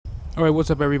Alright,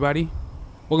 what's up everybody?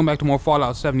 Welcome back to more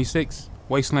Fallout 76.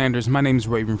 Wastelanders, my name's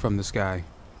Raven from the Sky.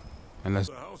 And let's...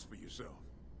 A house for yourself.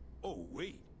 Oh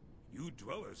wait, you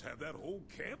dwellers have that whole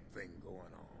camp thing going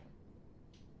on.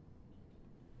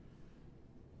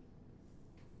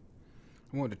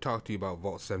 I wanted to talk to you about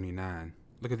Vault 79.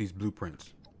 Look at these blueprints.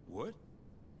 What?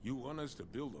 You want us to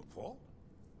build a vault?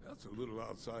 That's a little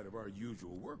outside of our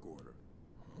usual work order.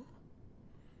 Huh?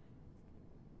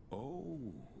 Oh,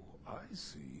 I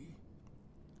see.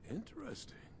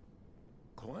 Interesting.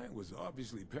 Client was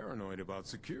obviously paranoid about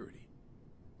security.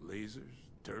 Lasers,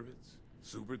 turrets,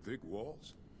 super thick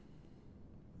walls.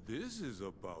 This is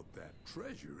about that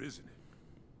treasure, isn't it?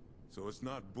 So it's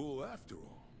not bull after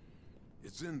all.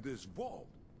 It's in this vault,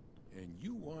 and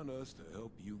you want us to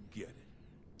help you get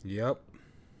it. Yep.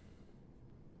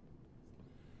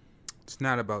 It's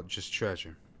not about just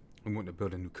treasure. We want to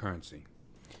build a new currency.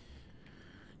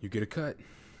 You get a cut.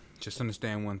 Just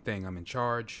understand one thing. I'm in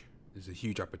charge. This is a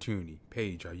huge opportunity.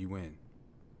 Paige, are you in?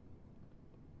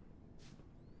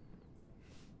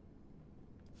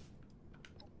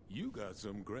 You got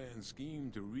some grand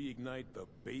scheme to reignite the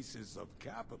basis of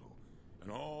capital. And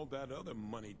all that other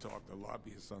money talk the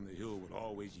lobbyists on the Hill would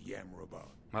always yammer about.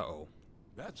 Uh-oh.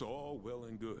 That's all well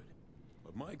and good.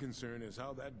 But my concern is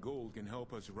how that gold can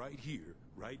help us right here,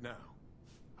 right now.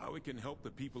 How it can help the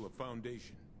people of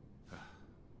Foundation.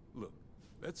 Look,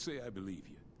 let's say I believe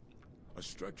you. A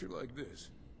structure like this,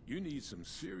 you need some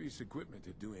serious equipment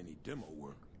to do any demo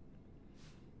work.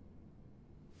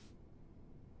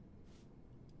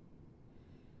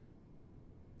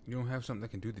 You don't have something that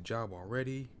can do the job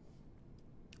already?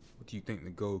 What do you think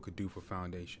the gold could do for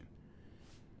Foundation?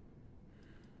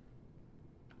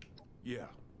 Yeah,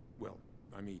 well,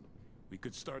 I mean, we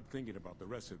could start thinking about the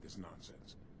rest of this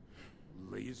nonsense.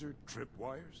 Laser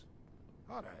tripwires?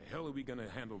 How the hell are we gonna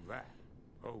handle that?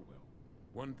 Oh well,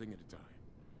 one thing at a time.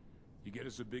 You get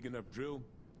us a big enough drill,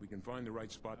 we can find the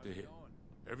right spot to hit.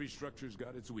 Every structure's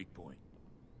got its weak point.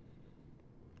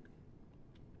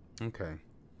 Okay.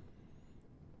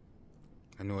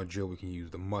 I know a drill we can use.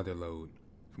 The mother load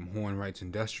from Hornwright's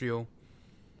Industrial.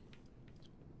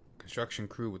 Construction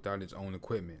crew without its own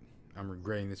equipment. I'm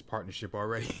regretting this partnership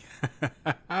already.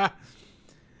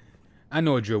 I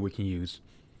know a drill we can use.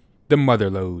 The mother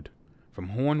load from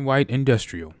Hornwright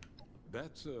Industrial.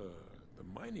 That's the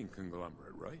mining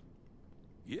conglomerate, right?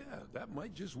 Yeah, that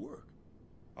might just work.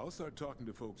 I'll start talking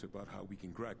to folks about how we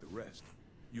can crack the rest.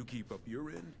 You keep up your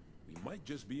end, we might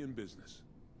just be in business.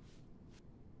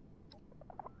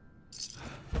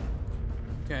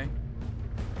 Okay.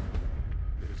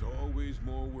 There's always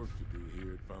more work to do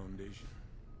here at Foundation.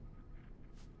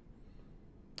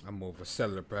 I'm more of a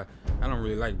settler, but I don't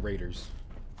really like raiders.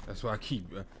 That's why I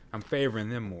keep... I'm favoring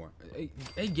them more.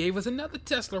 They gave us another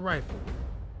Tesla rifle.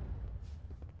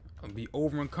 I'll be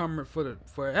over encumbered for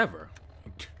forever.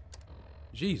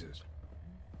 Jesus.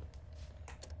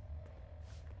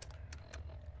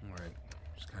 Alright.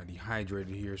 Just kind of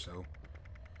dehydrated here, so...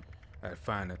 I had to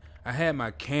find I had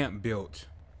my camp built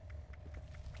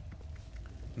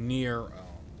near...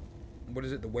 what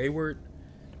is it? The Wayward?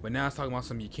 But now it's talking about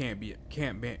something you can't be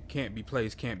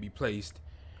placed,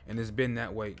 and it's been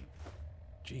that way.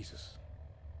 Jesus.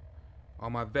 All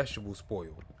my vegetables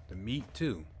spoiled. The meat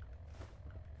too.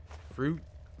 Fruit.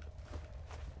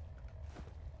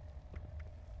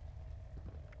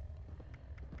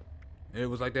 It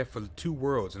was like that for 2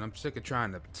 worlds, and I'm sick of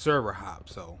trying to server hop,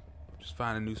 so just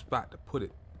find a new spot to put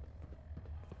it.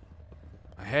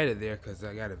 I had it there because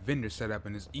I got a vendor set up,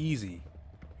 and it's easy.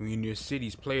 When you're near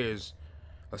cities, players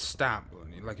a stop,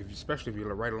 like especially if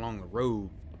you're right along the road,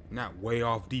 not way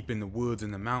off deep in the woods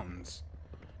and the mountains.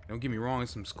 Don't get me wrong,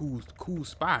 there's some cool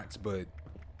spots, but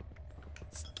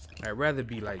I'd rather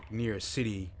be like near a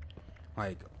city,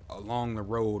 like along the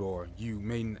road, or you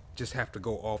may just have to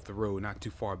go off the road, not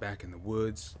too far back in the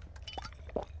woods,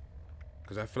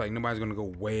 because I feel like nobody's gonna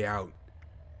go way out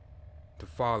to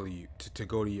follow you to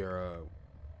go to your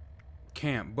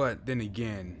camp. But then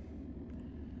again,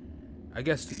 I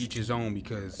guess to each his own,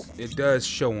 because it does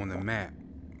show on the map,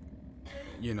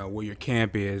 you know, where your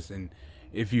camp is and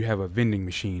if you have a vending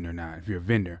machine or not. If you're a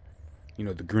vendor, you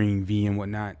know, the green V and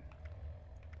whatnot.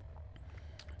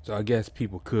 So I guess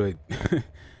people could,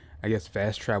 I guess,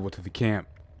 fast travel to the camp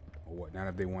or whatnot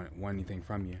if they want anything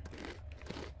from you.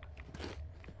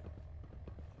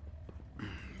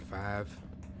 5.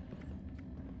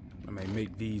 I may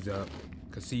make these up,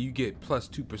 cause see, you get plus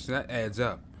 2%. That adds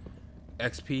up.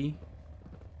 XP.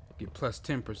 Get plus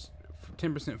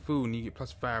 10% food, and you get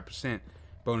plus 5%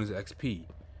 bonus XP.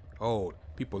 Oh,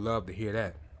 people love to hear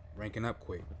that. Ranking up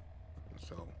quick.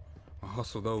 So I'll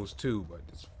hustle those too, but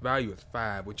its value is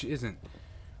 5, which isn't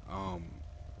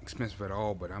expensive at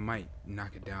all, but I might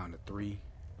knock it down to 3.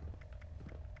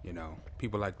 You know,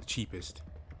 people like the cheapest.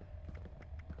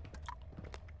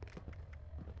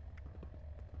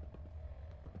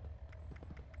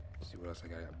 Let's see what else I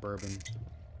got. I got bourbon.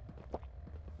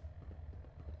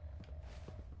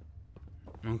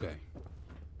 Okay.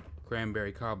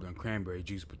 Cranberry cobbler and cranberry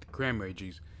juice, but the cranberry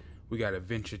juice, we gotta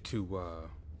venture to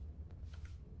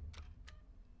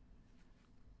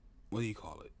what do you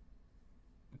call it?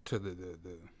 To the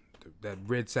that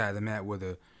red side of the map where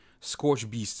the Scorched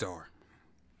Beasts are.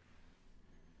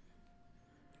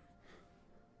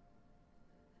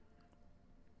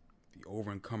 The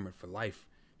over encumbered for life.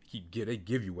 They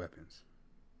give you weapons.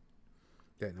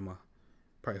 That I'm gonna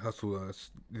probably hustle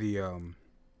the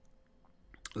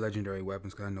legendary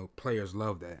weapons, because I know players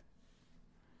love that.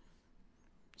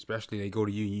 Especially they go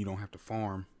to you and you don't have to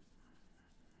farm.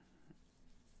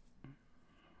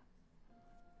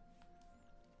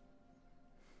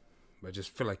 But I just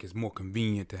feel like it's more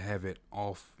convenient to have it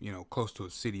off, you know, close to a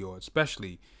city, or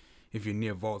especially if you're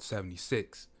near Vault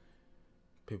 76.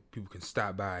 People can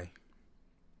stop by.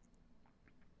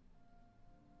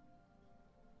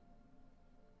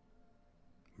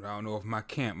 But I don't know if my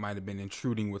camp might have been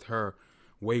intruding with her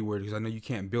wayward, because I know you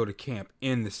can't build a camp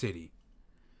in the city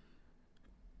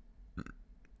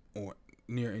or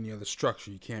near any other structure.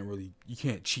 You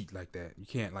can't cheat like that. You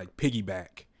can't like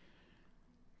piggyback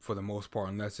for the most part,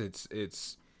 unless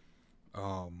it's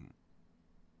off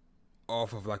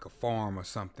of like a farm or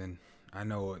something. I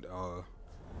know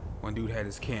one dude had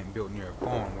his camp built near a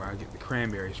farm where I get the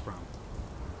cranberries from.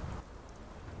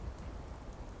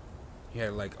 He had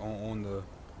it like on the,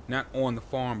 not on the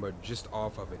farm, but just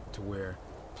off of it to where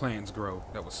plants grow.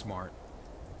 That was smart.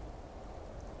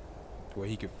 To where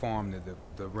he could farm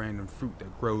the random fruit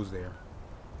that grows there.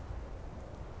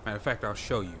 Matter of fact, I'll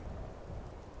show you.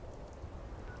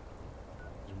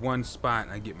 There's one spot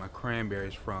I get my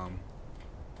cranberries from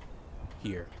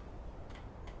here.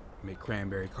 Make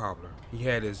cranberry cobbler. He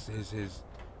had his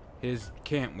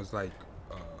camp was like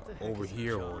over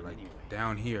here or like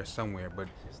down here somewhere, but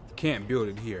you can't build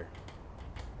it here.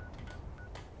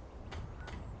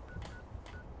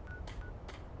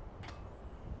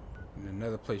 And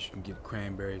another place you can get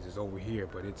cranberries is over here,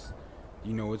 but it's,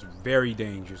 you know, it's very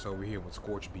dangerous over here with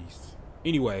Scorched Beasts.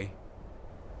 Anyway,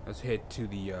 let's head to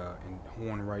the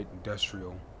Hornwright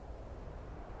Industrial.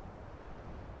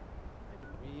 I can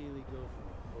really go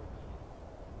for a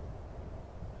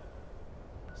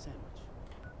hoagie sandwich.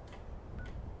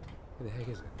 What the heck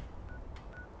is it?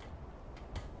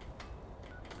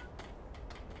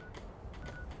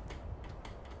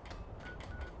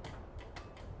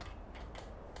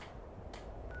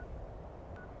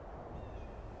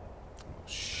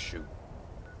 Shoot.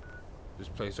 This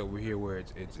place over here where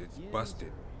it's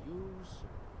busted,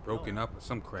 broken up or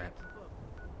some crap.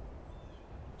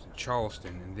 It's in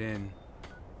Charleston, and then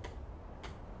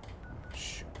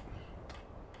shoot.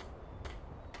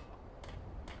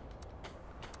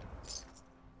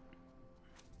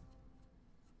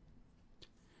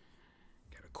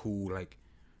 Got a cool like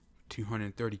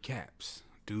 230 caps.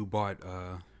 Dude bought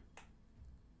I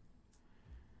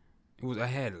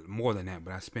had more than that,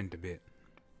 but I spent a bit.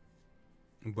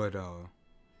 But I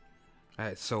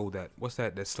had sold that, what's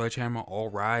that sledgehammer, All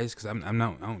Rise, because I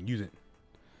don't use it.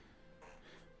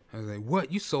 I was like,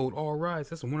 what? You sold All Rise?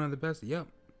 That's one of the best. Yep.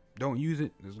 Don't use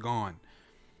it. It's gone.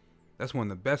 That's one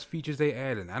of the best features they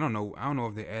added. I don't know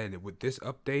if they added it with this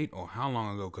update or how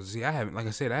long ago. Because see, I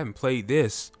haven't played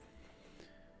this.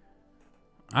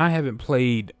 I haven't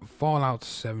played Fallout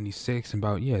 76 in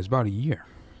it's about a year.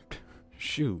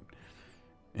 Shoot.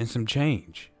 And some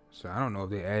change. So I don't know if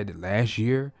they added it last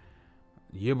year,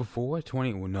 the year before,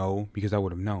 20. Well, no, because I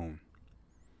would have known.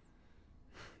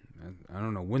 I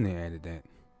don't know when they added that,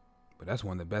 but that's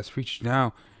one of the best features.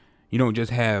 Now, you don't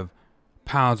just have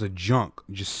piles of junk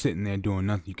just sitting there doing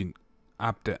nothing. You can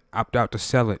opt out to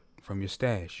sell it from your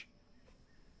stash,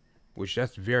 which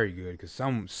that's very good, because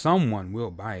someone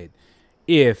will buy it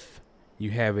if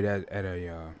you have it at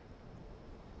a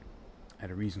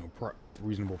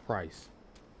reasonable price.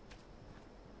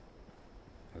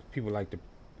 People like to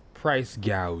price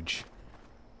gouge.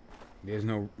 There's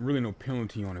really no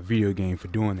penalty on a video game for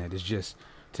doing that. It's just,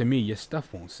 to me, your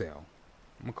stuff won't sell.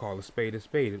 I'm gonna call a spade.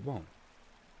 It won't.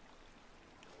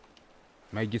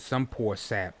 Might get some poor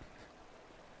sap,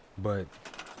 but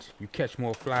you catch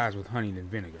more flies with honey than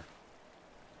vinegar.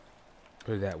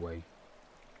 Put it that way.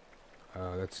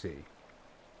 Let's see.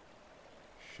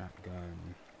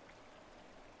 Shotgun.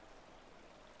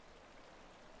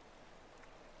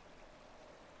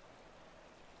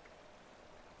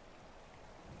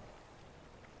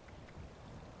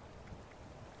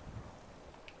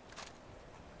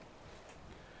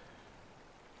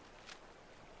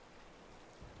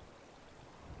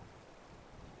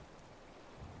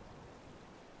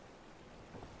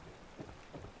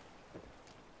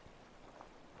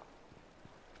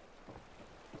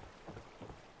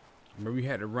 Remember you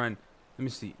had to run, let me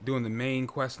see, doing the main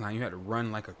quest line, you had to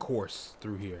run like a course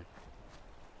through here.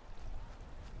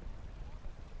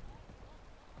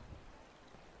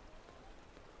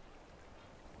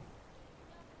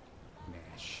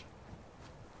 Nash.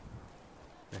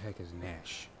 The heck is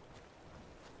Nash?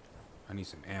 I need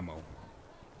some ammo.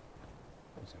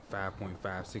 Need some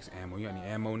 5.56 ammo. You got any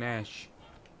ammo, Nash?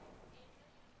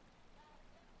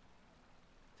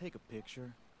 Take a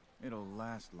picture. It'll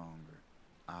last longer.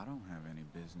 I don't have any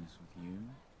business with you.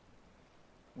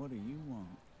 What do you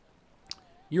want?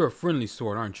 You're a friendly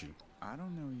sort, aren't you? I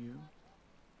don't know you.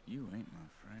 You ain't my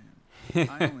friend.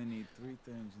 I only need 3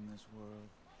 things in this world.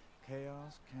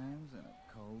 Chaos, cans, and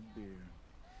a cold beer.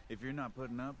 If you're not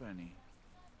putting up any,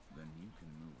 then you can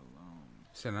move along.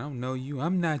 Said, I don't know you.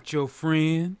 I'm not your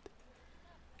friend.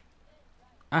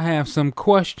 I have some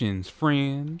questions,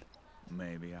 friend.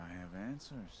 Maybe I have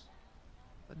answers,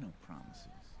 but no promises.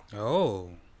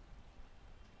 Oh.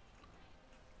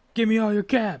 Give me all your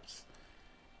caps.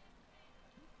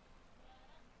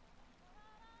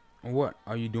 What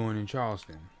are you doing in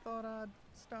Charleston? Thought I'd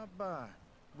stop by.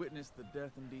 Witness the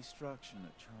death and destruction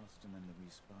of Charleston and the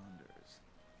Responders.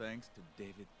 Thanks to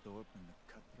David Thorpe and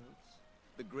the Cutthroats.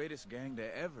 The greatest gang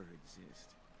to ever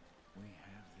exist. We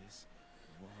have this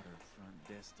waterfront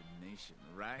destination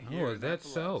right here. Oh, is that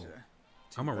so?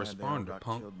 I'm a Too bad they all responder, got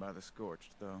punk. killed by the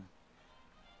Scorched, though.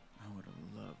 I would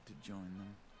have loved to join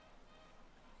them.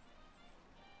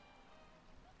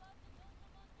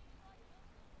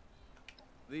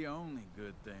 The only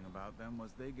good thing about them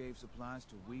was they gave supplies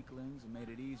to weaklings and made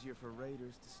it easier for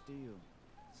raiders to steal.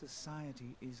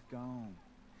 Society is gone.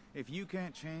 If you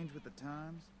can't change with the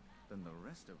times, then the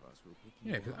rest of us will pick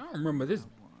you Yeah, up. because I don't remember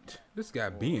this guy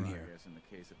being Or, here. I guess in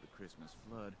the case of the Christmas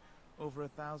flood, over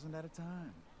 1,000 at a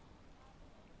time.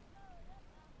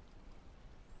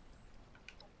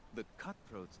 The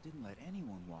Cutthroats didn't let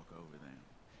anyone walk over them,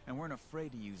 and weren't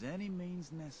afraid to use any means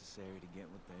necessary to get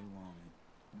what they wanted.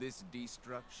 This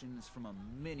destruction is from a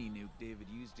mini-nuke David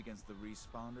used against the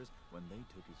Responders when they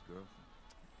took his girlfriend.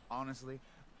 Honestly,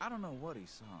 I don't know what he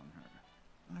saw in her.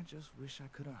 I just wish I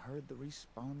could have heard the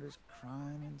Responders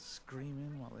crying and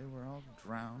screaming while they were all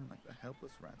drowned like the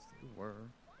helpless rats that we were.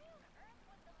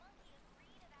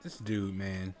 This dude,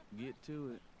 man. Get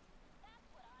to it.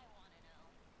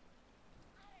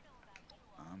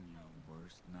 I'm your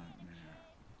worst nightmare.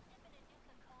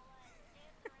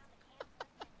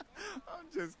 I'm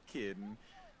just kidding.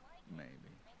 Maybe.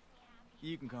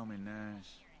 You can call me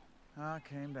Nash. I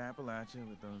came to Appalachia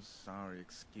with those sorry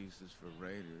excuses for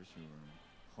raiders who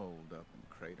were holed up in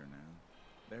Crater now.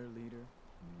 Their leader,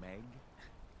 Meg,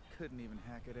 couldn't even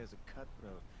hack it as a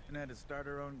cutthroat and had to start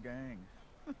her own gang.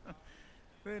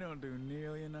 They don't do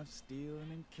nearly enough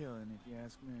stealing and killing, if you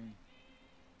ask me.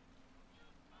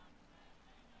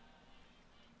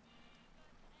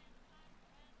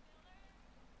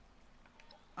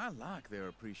 I like their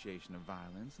appreciation of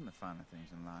violence and the finer things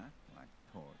in life, like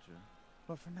torture.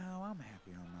 But for now, I'm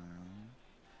happy on my own.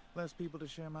 Less people to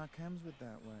share my chems with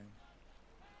that way.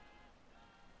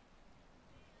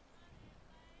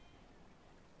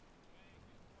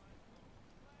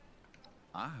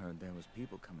 I heard there was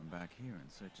people coming back here in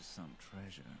search of some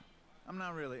treasure. I'm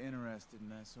not really interested in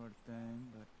that sort of thing,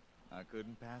 but I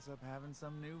couldn't pass up having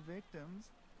some new victims.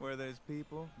 Where there's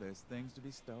people, there's things to be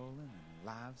stolen and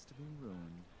lives to be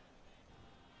ruined.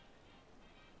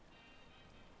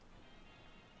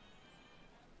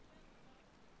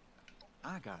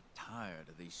 I got tired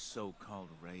of these so-called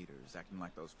raiders acting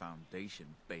like those Foundation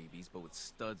babies, but with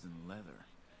studs and leather.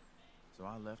 So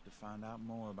I left to find out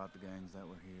more about the gangs that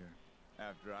were here.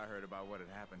 After I heard about what had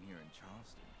happened here in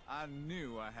Charleston, I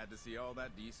knew I had to see all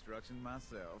that destruction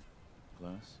myself.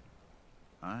 Plus,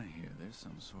 I hear there's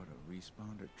some sort of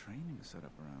responder training set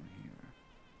up around here.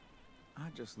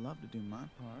 I'd just love to do my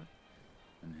part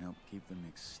and help keep them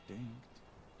extinct.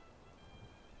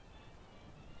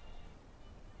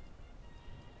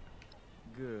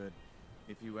 Good.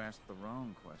 If you asked the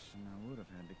wrong question, I would have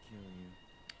had to kill you.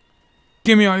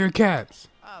 Give me all your caps.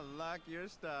 I like your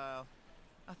style.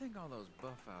 I think all those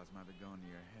buff outs might be going to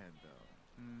your head, though.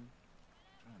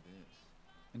 Try this.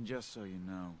 And just so you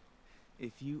know,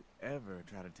 if you ever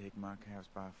try to take my caps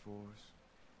by force,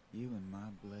 you and my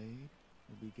blade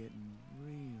will be getting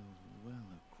real well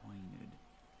acquainted.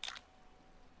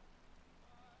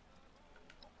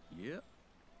 Yep.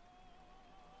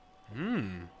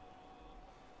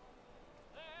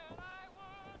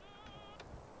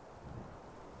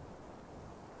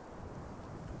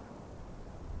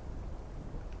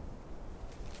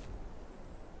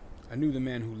 I knew the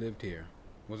man who lived here.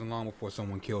 Wasn't long before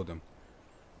someone killed him.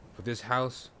 But this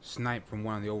house sniped from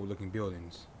one of the overlooking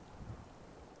buildings.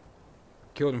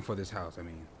 Killed him for this house, I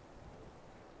mean.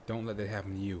 Don't let that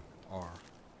happen to you, R.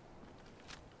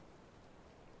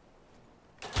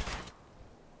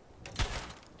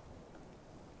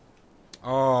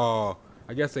 Oh,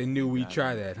 I guess they knew we'd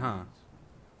try that, huh?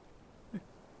 That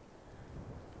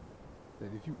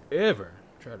if you ever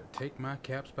try to take my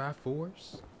caps by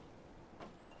force,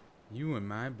 you and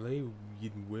my blade will be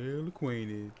getting well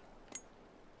acquainted.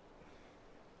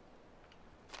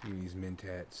 Look at these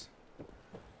mentats.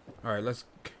 Alright, let's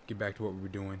get back to what we were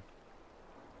doing.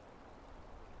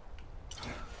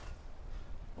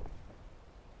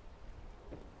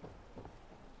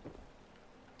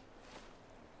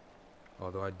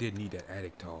 Although I did need that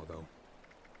attic tall, though.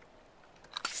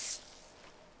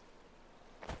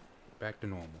 Back to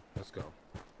normal. Let's go.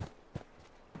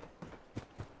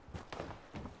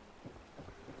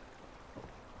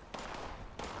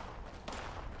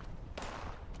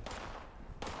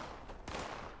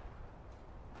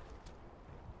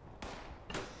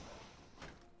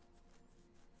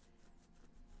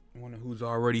 I wonder who's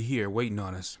already here waiting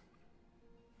on us.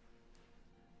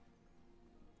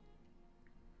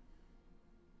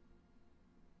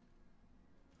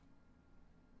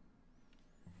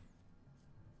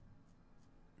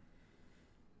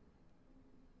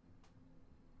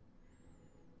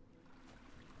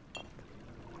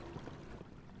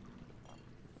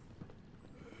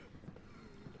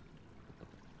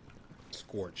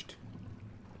 Scorched.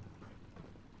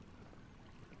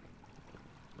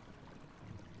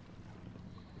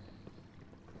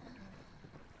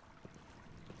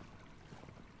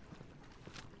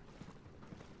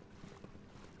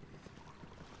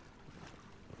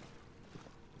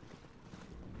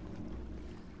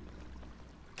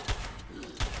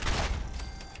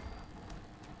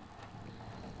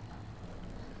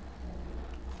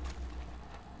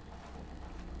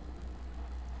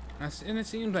 And it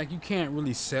seems like you can't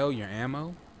really sell your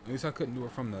ammo. At least I couldn't do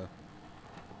it from the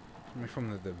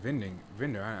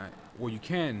vendor. Well, you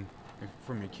can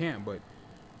from your camp, but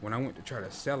when I went to try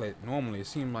to sell it, normally it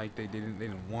seemed like they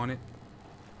didn't want it.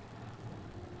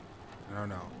 I don't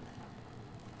know.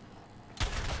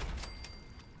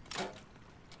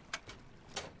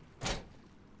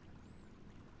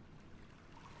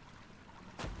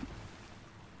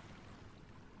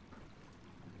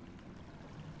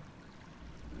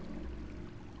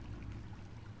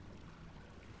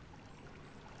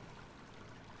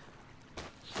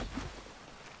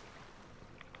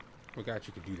 Forgot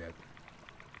you could do that.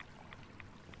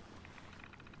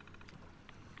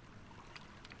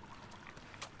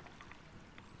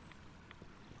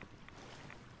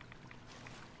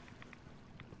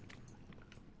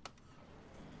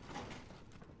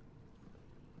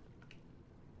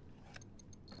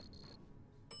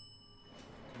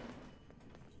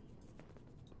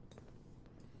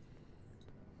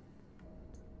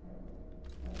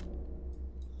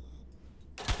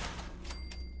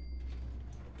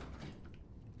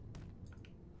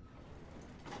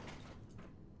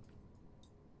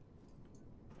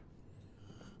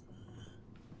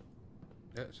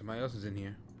 Yeah, somebody else is in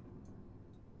here.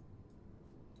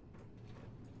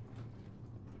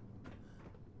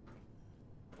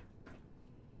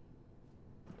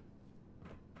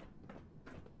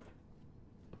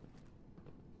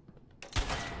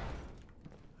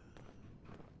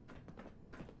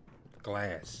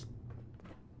 Glass.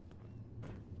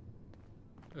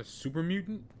 A super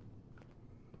mutant?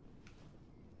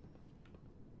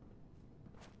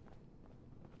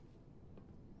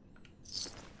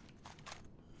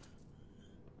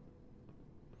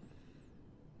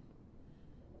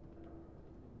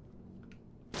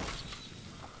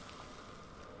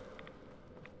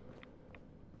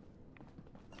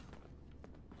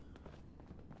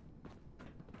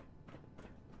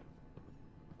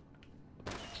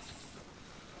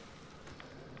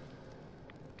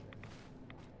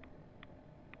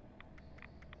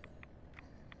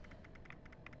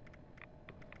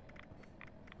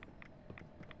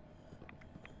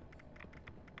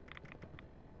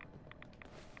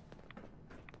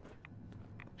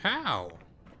 How?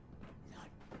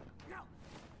 No,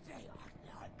 they are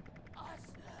not us.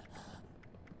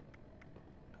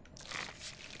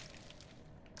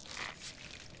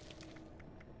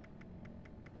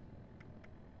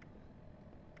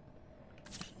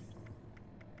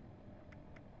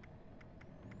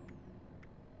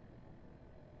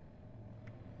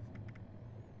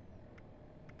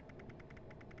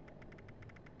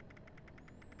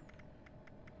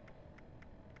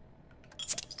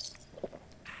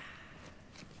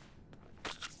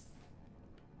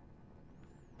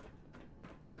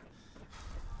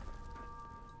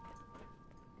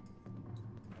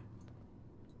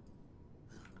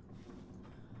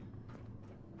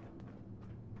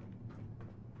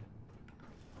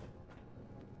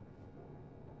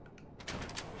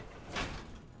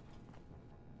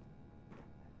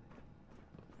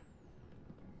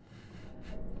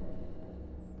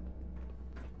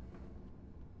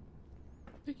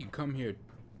 you come here.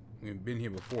 We've been here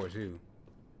before too.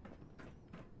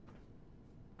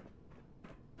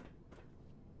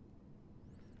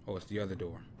 Oh, it's the other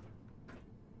door.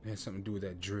 It has something to do with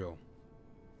that drill.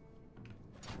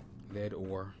 Lead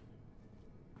ore.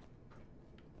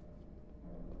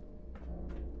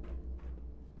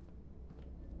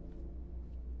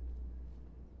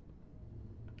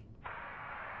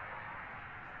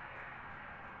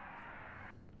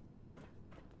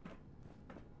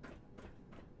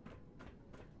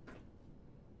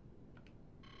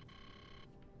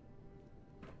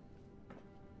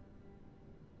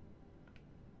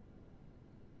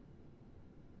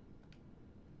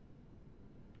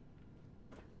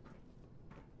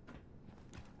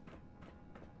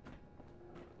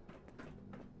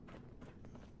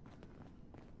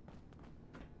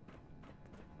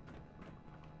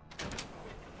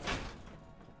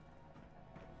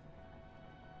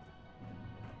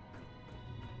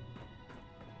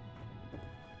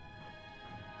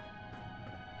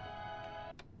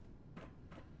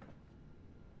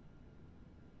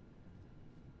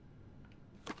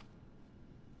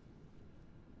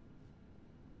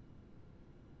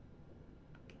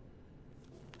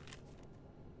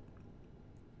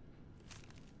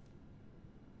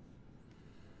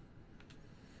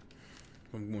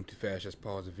 If I'm going too fast, just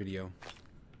pause the video.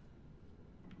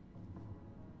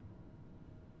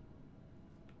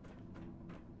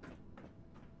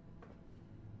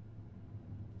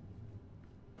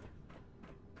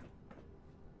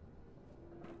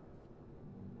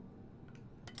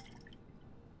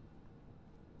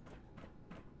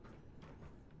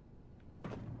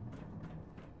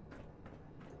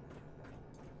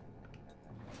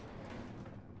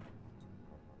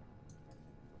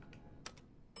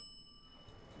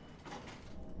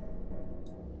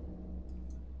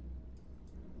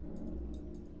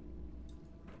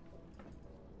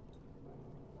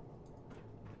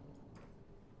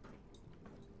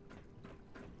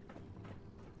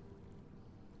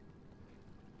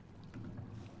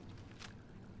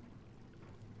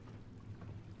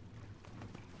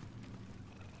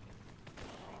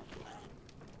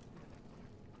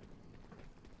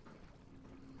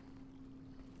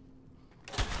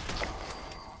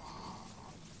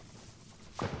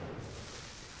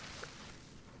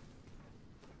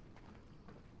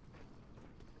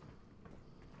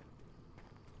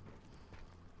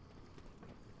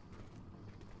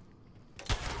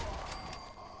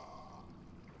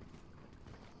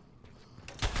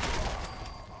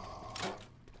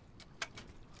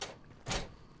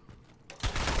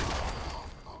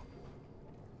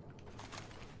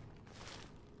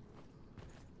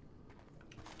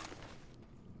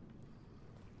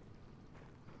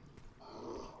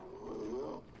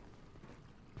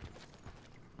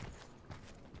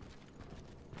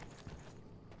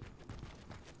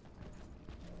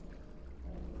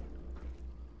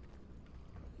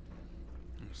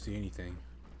 See anything?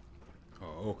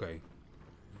 Oh, okay.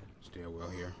 Stairwell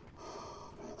here.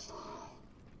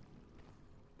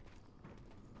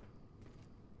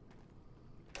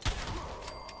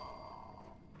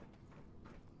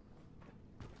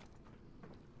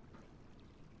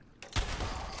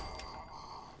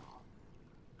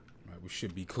 Alright, we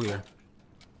should be clear.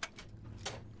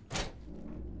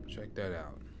 Check that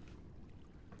out.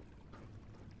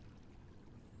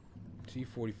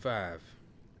 T-45.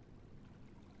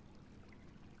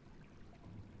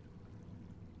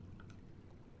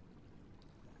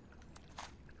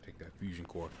 That fusion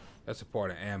core, that's a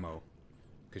part of ammo,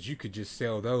 because you could just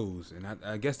sell those, and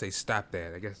I guess they stopped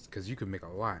that, I guess, because you could make a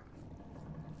lot,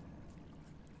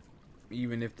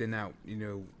 even if they're not, you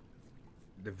know,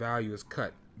 the value is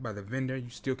cut by the vendor,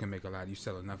 you still can make a lot. You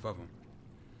sell enough of them,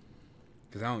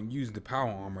 because I don't use the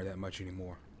power armor that much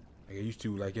anymore like I used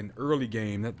to. Like in early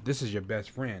game, this is your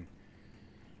best friend.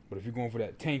 But if you're going for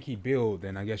that tanky build,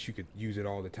 then I guess you could use it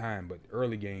all the time. But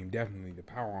early game, definitely the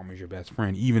power armor is your best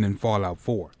friend, even in Fallout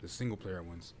 4, the single player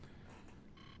ones.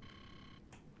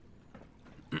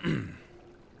 You can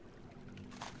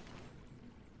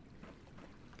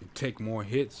take more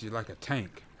hits, you're like a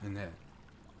tank in that.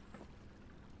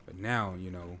 But now,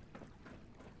 you know,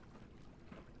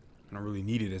 I don't really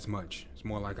need it as much. It's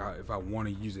more like if I want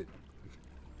to use it.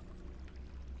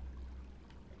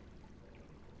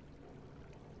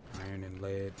 Iron and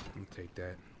lead, I'll take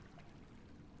that.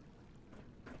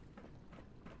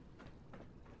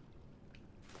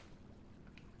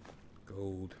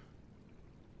 Gold.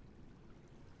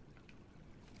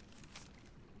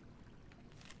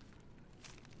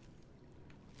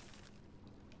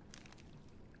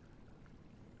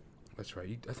 That's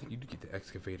right, I think you do get the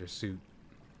excavator suit.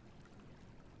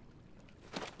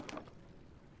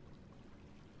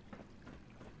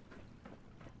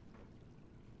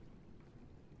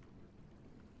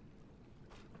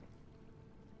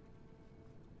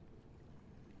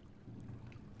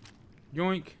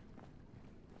 Yoink.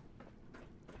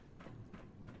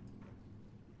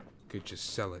 Could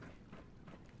just sell it.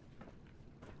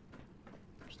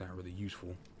 It's not really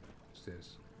useful. What's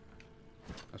this?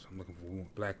 That's what I'm looking for.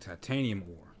 Black titanium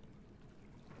ore.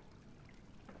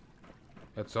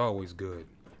 That's always good.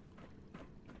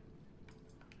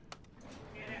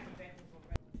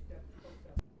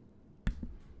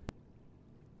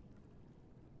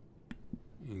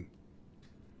 Mm.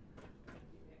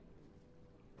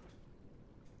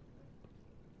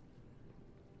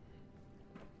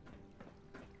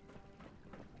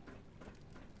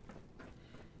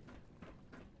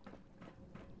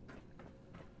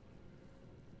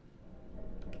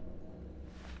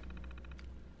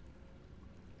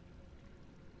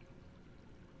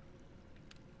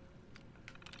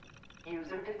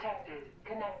 User detected.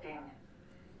 Connecting.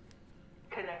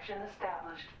 Connection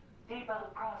established.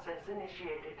 Debug process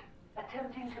initiated.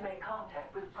 Attempting to make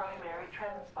contact with primary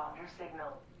transponder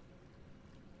signal.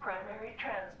 Primary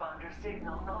transponder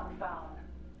signal not found.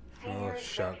 Senior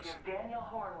Executive Daniel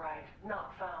Hornwright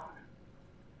not found.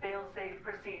 Failsafe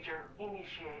procedure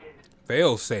initiated.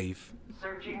 Failsafe?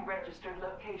 Searching registered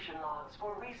location logs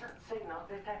for recent signal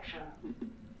detection.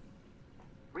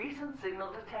 Recent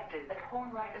signal detected at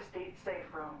Hornwright Estate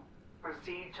safe room.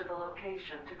 Proceed to the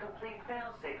location to complete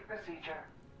failsafe procedure.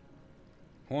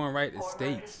 Hornwright Hornwright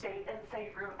Estates. Estate and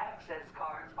safe room access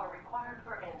cards are required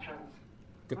for entrance.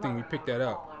 Good thing we picked that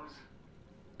up.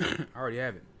 I already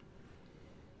have it.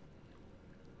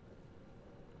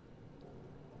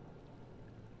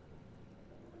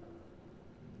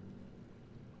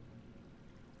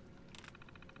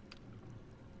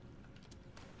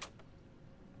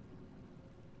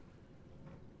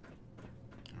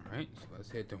 Alright, so let's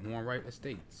head to Hornwright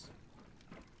Estates.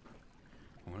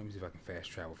 Oh, let me see if I can fast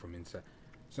travel from inside.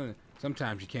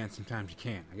 Sometimes you can, sometimes you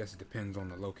can't. I guess it depends on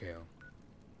the locale.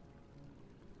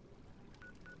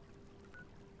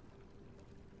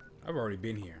 I've already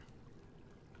been here.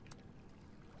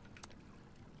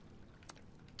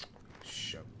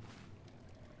 Shut.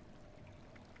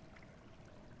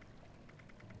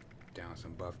 Down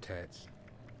some buff tats.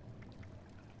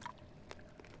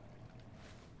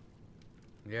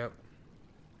 Yep.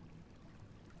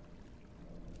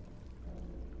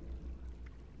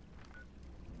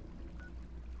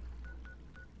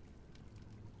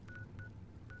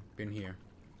 Been here.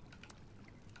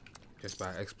 Just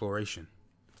by exploration.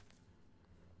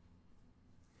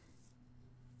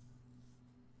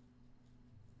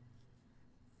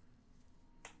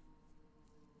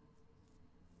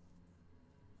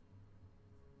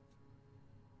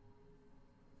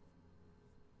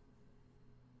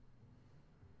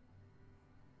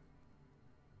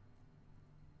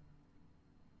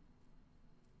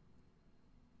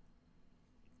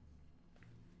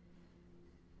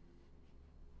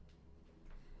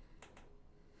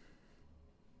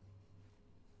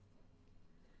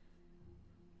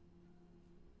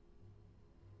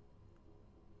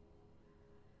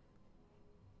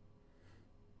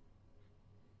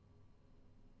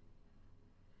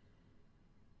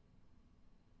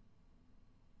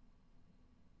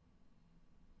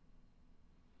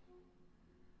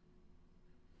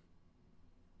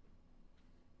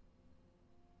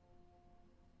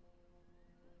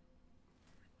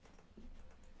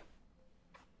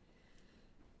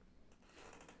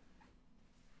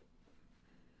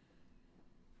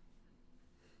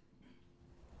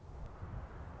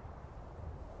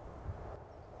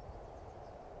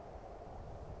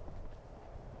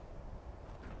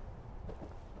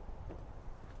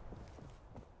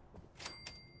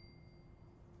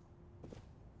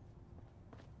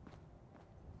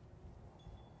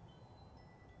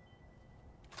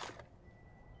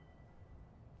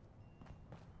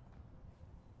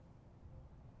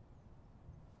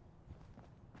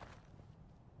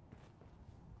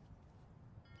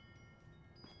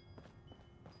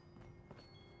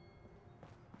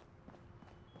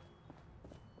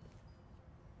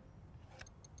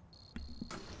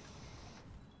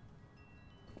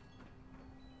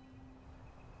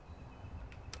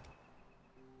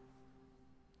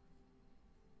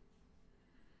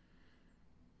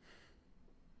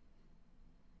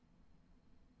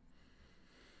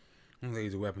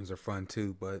 Laser weapons are fun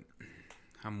too, but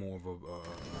I'm more of a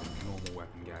normal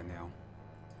weapon guy now.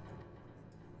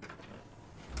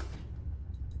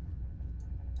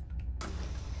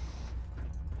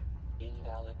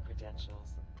 Invalid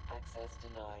credentials. Access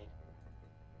denied.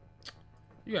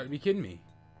 You gotta be kidding me.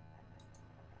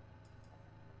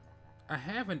 I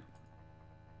haven't.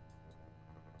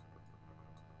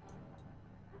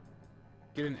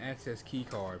 Get an access key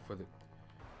card for the.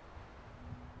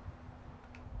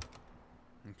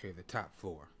 Okay, the top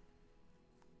floor.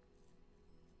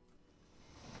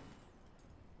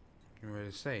 I'm ready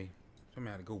to say,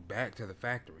 somebody had to go back to the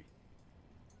factory.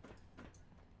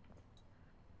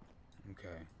 Okay.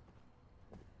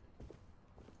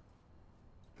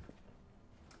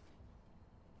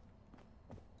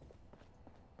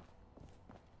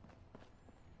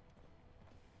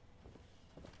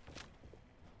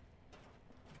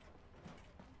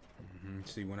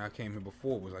 See, when I came here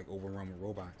before, it was like overrun with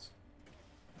robots.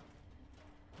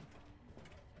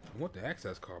 I want the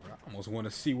access card, but I almost want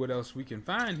to see what else we can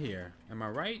find here. Am I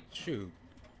right? Shoot.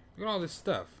 Look at all this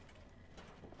stuff.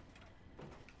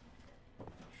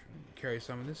 Carry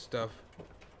some of this stuff.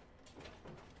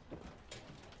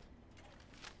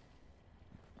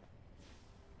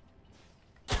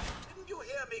 Didn't you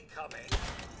hear me coming?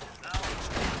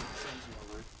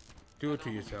 Do it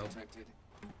to yourself.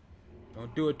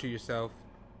 Don't do it to yourself.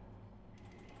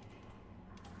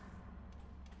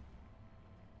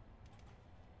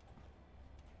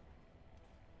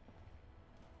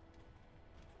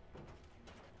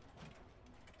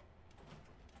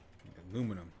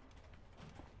 Aluminum.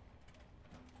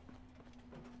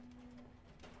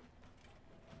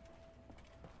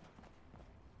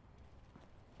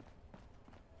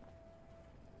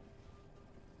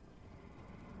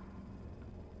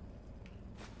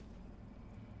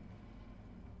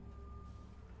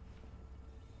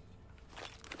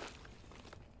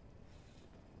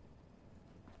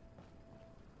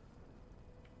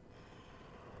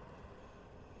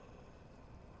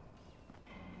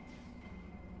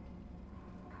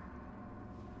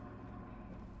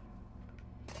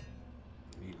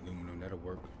 Need aluminum, that'll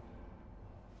work.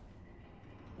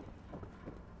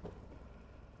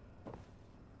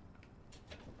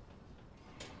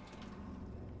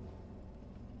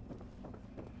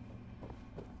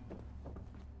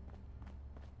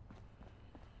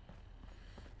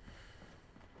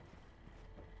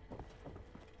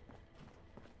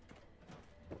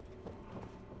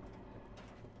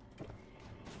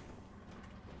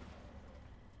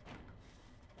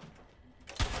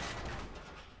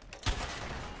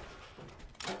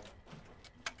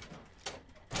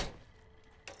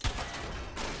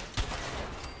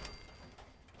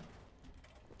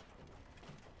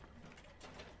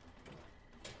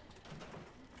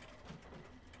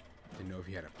 Didn't know if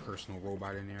you had a personal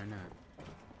robot in there or not.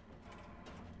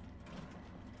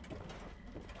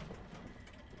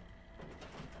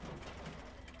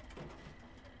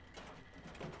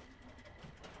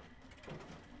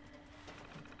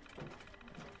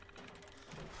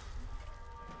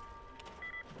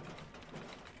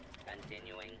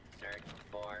 Continuing search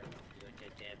for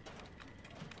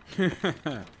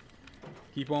fugitive.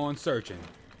 Keep on searching.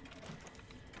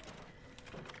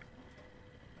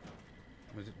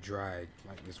 Was it dried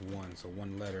like this one? So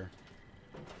one letter.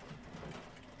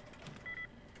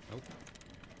 Nope.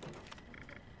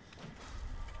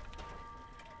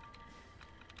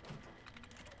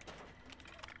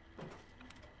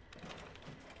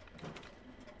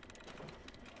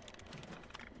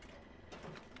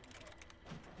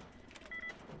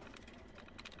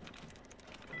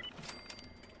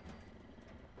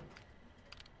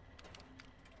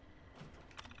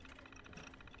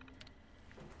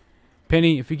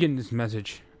 Penny, if you're getting this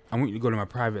message, I want you to go to my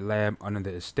private lab under the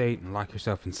estate and lock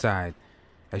yourself inside.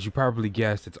 As you probably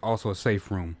guessed, it's also a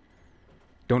safe room.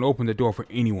 Don't open the door for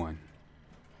anyone.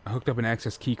 I hooked up an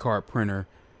access keycard printer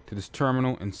to this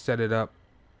terminal and set up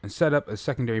a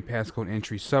secondary passcode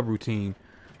entry subroutine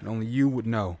that only you would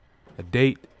know. A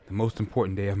date, the most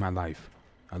important day of my life.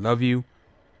 I love you,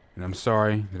 and I'm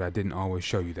sorry that I didn't always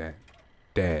show you that.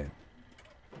 Dad.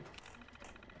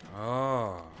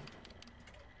 Oh.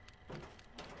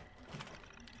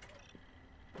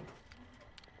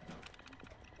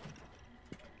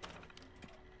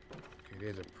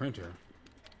 There's a printer.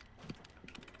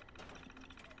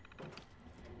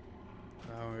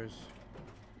 Flowers.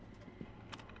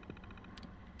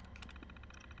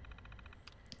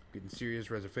 Getting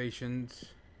serious reservations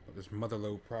of this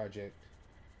motherlode project.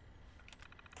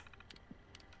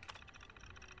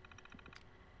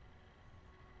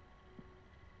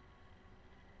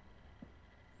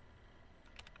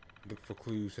 Look for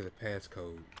clues to the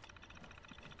passcode.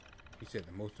 He said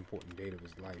the most important date of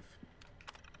his life.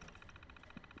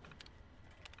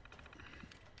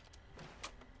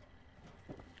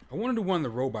 I wonder, do one of the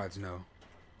robots know?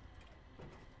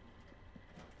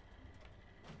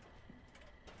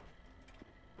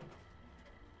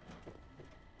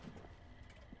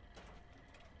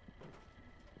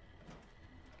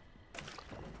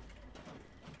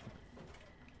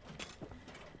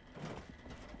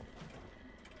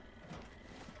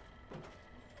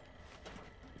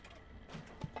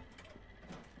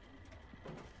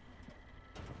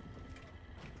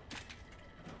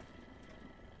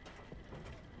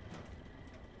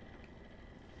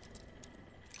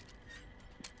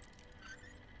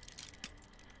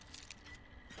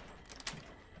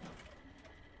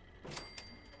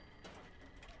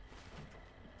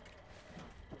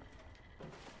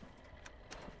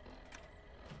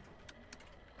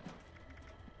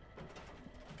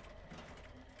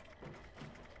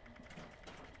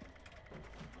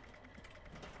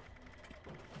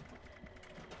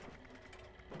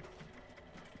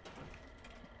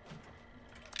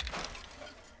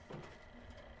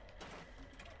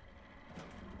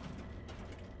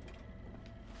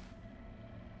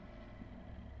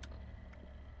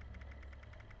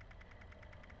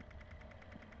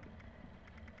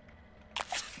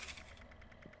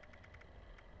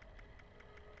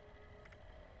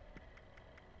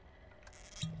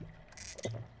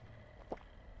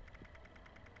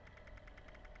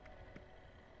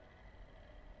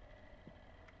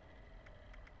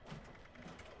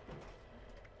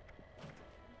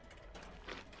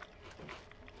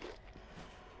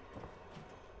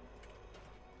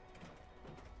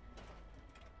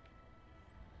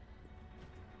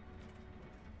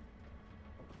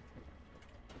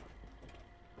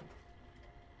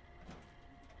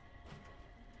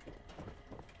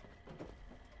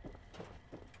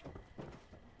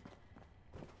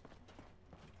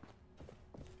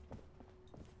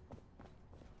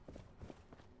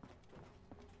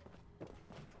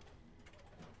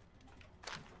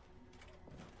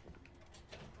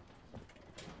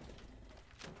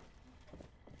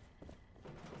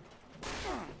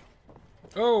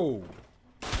 Oh!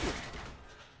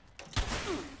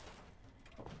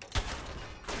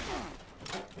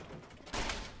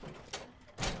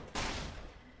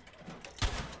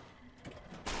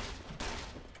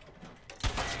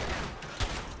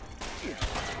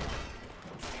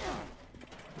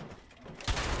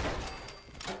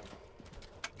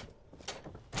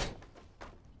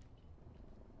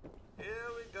 Here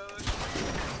we go.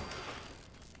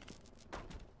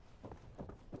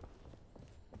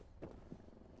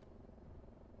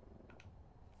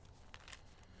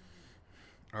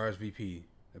 RSVP.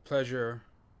 The pleasure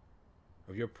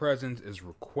of your presence is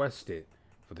requested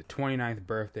for the 29th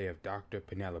birthday of Dr.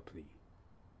 Penelope.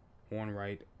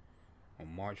 Hornwright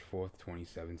on March 4th,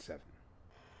 2077.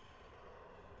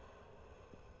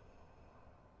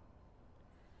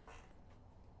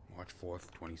 March 4th,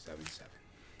 2077.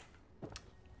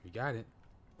 We got it.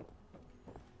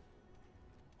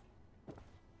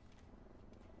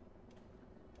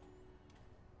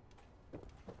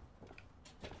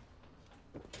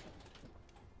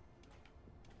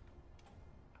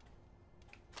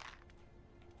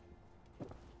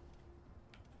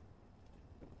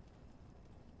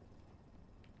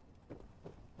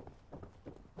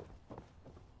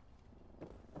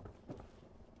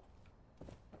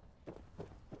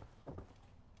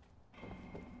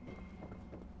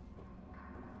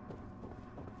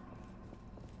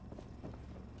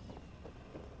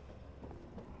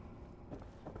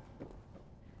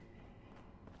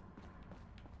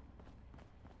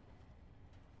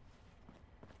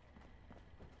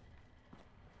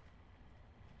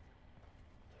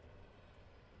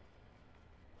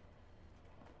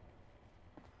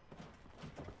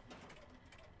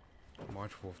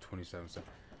 March 4th, 2077.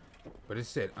 But it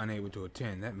said unable to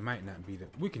attend. That might not be the...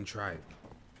 We can try it.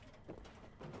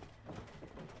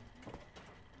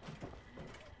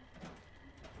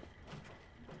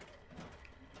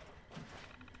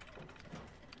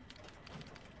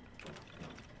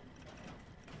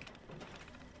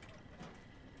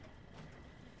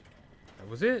 That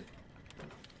was it.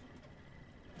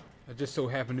 That just so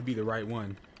happened to be the right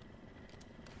one.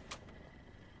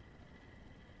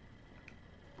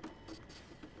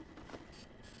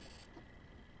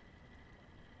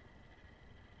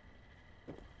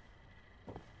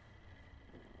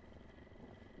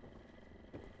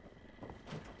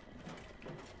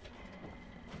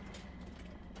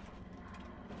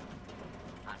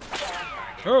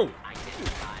 Oh!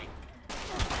 Identified.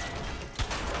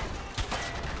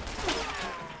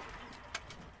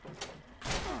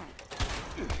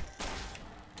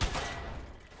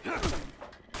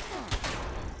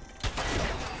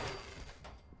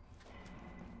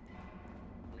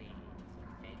 Please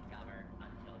take cover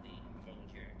until the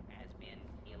danger has been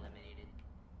eliminated.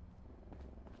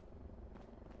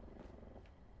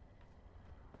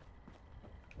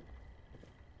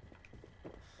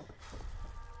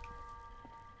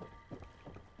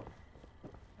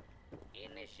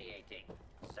 Initiating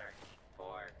search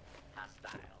for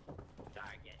hostile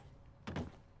target.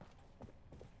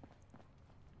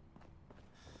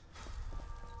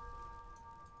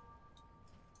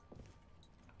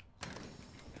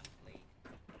 Complete.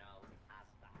 No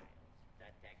hostiles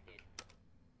detected.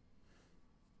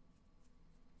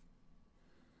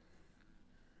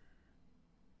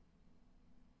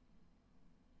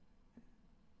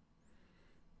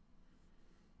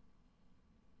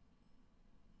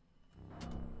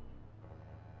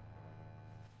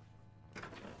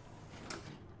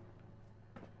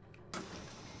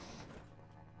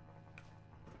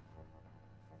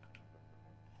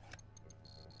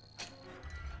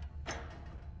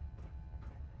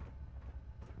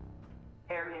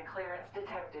 Area clearance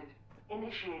detected.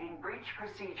 Initiating breach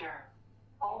procedure.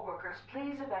 All workers,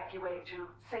 please evacuate to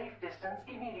safe distance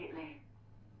immediately.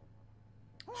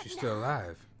 She's still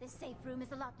alive. This safe room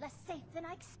is a lot less safe than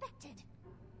I expected.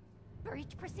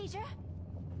 Breach procedure?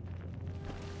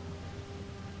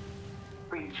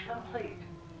 Breach complete.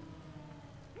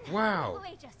 Wow.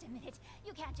 Wait just a minute.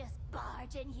 You can't just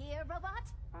barge in here,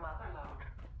 robot. Motherload.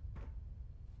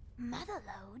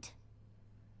 Motherload?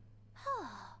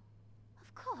 Oh,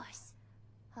 of course.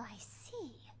 I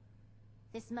see.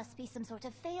 This must be some sort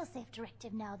of failsafe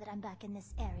directive now that I'm back in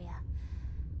this area.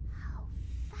 How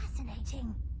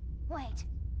fascinating. Wait,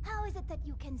 how is it that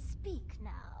you can speak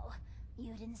now?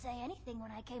 You didn't say anything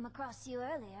when I came across you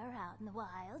earlier out in the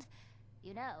wild.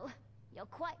 You know, you're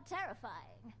quite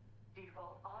terrifying.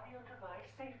 Default audio device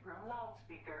safe room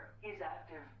loudspeaker is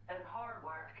active and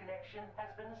hardwired connection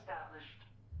has been established.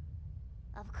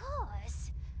 Of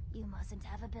course. You mustn't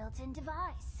have a built-in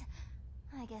device.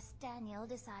 I guess Daniel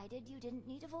decided you didn't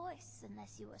need a voice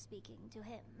unless you were speaking to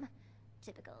him.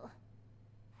 Typical.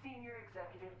 Senior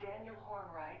Executive Daniel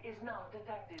Hornwright is not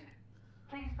detected.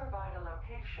 Please provide a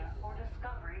location for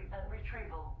discovery and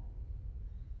retrieval.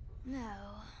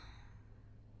 No.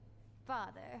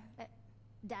 Father,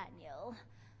 Daniel,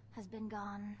 has been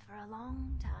gone for a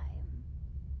long time.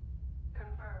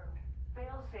 Confirmed.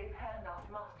 Fail-safe handoff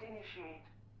must initiate.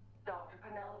 Dr.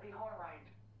 Penelope Hornwright,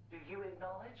 do you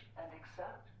acknowledge and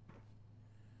accept?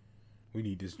 We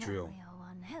need this drill. Well, you're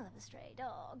one hell of a stray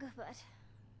dog, but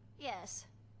yes,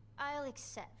 I'll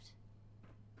accept.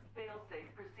 Fail-safe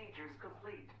procedures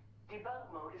complete.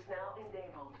 Debug mode is now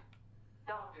enabled.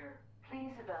 Doctor,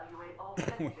 please evaluate all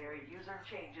necessary user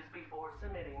changes before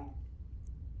submitting.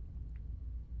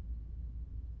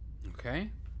 Okay.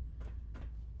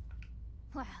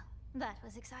 Well, that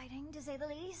was exciting, to say the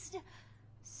least.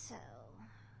 So,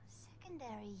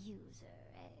 secondary user,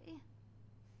 eh?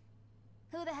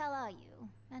 Who the hell are you?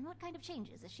 And what kind of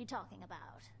changes is she talking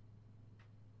about?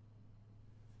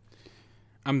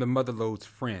 I'm the Motherlode's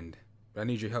friend, but I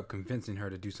need your help convincing her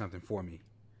to do something for me.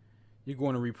 You're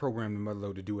going to reprogram the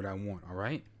Motherlode to do what I want,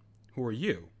 alright? Who are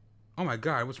you? Oh my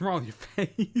god, what's wrong with your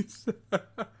face?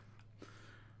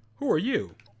 Who are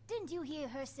you? Didn't you hear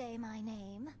her say my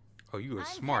name? Oh, you a I'm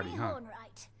smarty, Penny huh?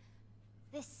 Hornwright.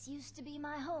 This used to be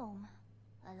my home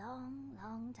a long,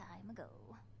 long time ago.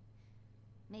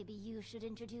 Maybe you should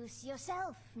introduce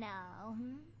yourself now,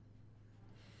 hmm?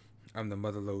 I'm the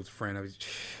Motherlode's friend.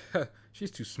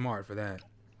 She's too smart for that.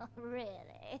 Oh,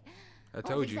 really? I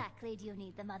told you. What exactly do you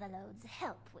need the Motherlode's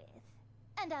help with?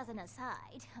 And as an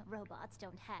aside, robots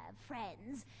don't have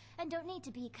friends, and don't need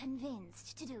to be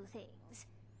convinced to do things.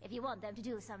 If you want them to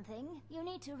do something, you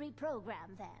need to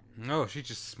reprogram them. No, she's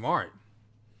just smart.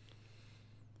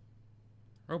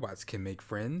 Robots can make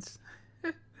friends.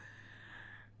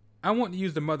 I want to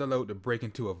use the Motherlode to break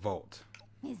into a vault.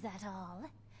 Is that all?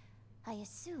 I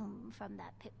assume from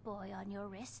that Pip-Boy on your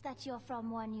wrist that you're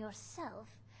from one yourself.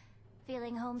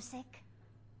 Feeling homesick?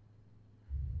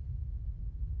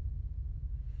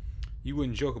 You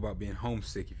wouldn't joke about being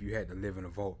homesick if you had to live in a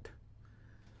vault.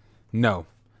 No,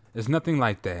 it's nothing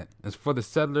like that. It's for the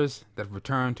settlers that have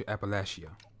returned to Appalachia.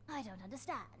 I don't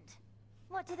understand.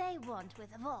 What do they want with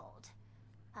a vault?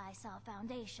 I saw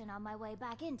Foundation on my way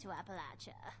back into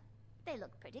Appalachia. They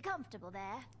look pretty comfortable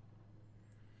there.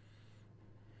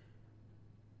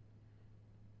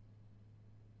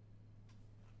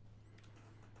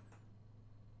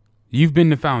 You've been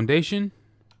to Foundation?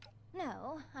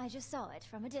 No, I just saw it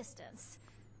from a distance.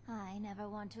 I never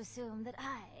want to assume that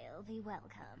I'll be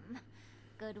welcome.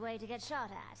 Good way to get shot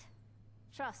at.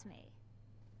 Trust me.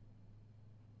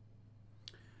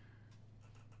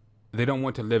 They don't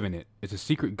want to live in it. It's a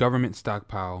secret government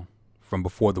stockpile from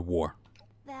before the war.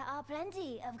 There are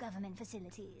plenty of government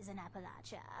facilities in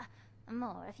Appalachia.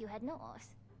 More if you head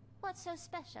north. What's so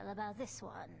special about this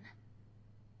one?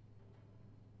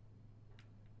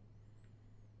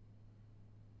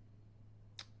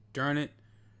 Darn it.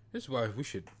 This is why we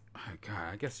should... Oh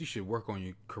God, I guess you should work on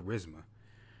your charisma.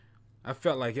 I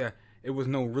felt like it was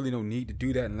really no need to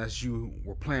do that unless you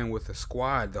were playing with a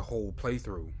squad the whole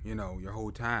playthrough. You know, your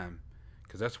whole time.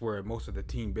 Because that's where most of the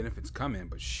team benefits come in.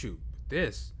 But shoot,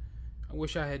 this... I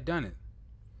wish I had done it.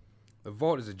 The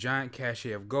vault is a giant cache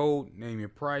of gold. Name your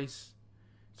price.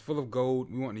 It's full of gold.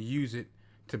 We want to use it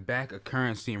to back a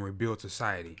currency and rebuild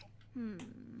society.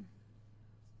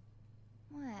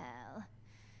 Well,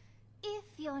 if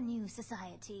your new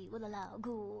society will allow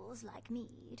ghouls like me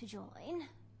to join,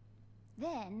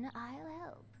 then I'll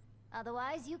help.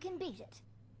 Otherwise, you can beat it.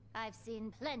 I've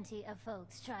seen plenty of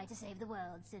folks try to save the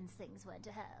world since things went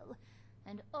to hell,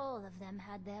 and all of them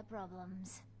had their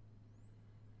problems.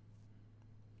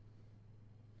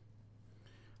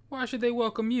 Why should they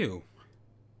welcome you?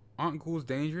 Aren't ghouls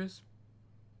dangerous?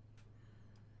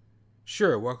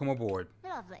 Sure, welcome aboard.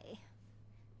 Lovely.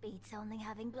 Beats only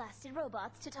having blasted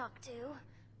robots to talk to.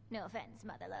 No offense,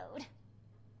 Motherlode.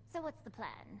 So what's the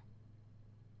plan?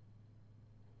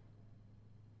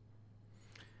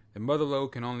 The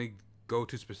Motherlode can only go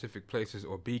to specific places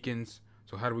or beacons,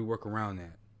 so how do we work around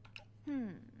that?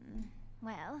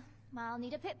 Well, I'll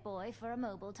need a Pip-Boy for a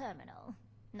mobile terminal.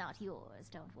 Not yours,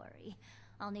 don't worry.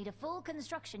 I'll need a full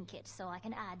construction kit so I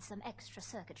can add some extra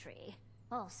circuitry.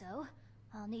 Also,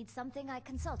 I'll need something I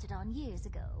consulted on years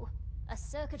ago. A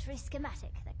circuitry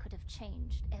schematic that could have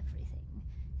changed everything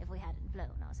if we hadn't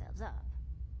blown ourselves up.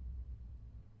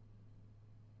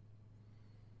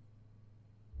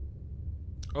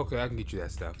 Okay, I can get you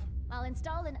that stuff. I'll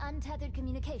install an untethered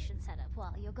communication setup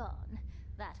while you're gone.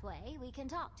 That way, we can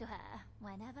talk to her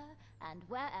whenever and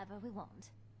wherever we want.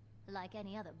 Like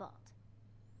any other bot.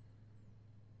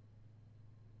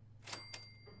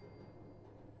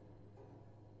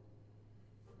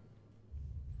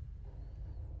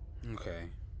 Okay.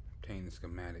 Obtain the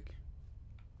schematic.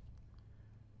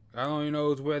 God only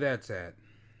knows where that's at.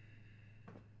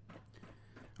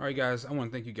 Alright guys, I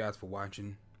want to thank you guys for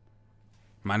watching.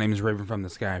 My name is Raven from the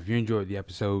Sky. If you enjoyed the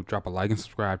episode, drop a like and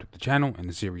subscribe to the channel and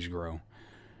the series grow.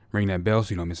 Ring that bell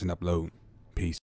so you don't miss an upload. Peace.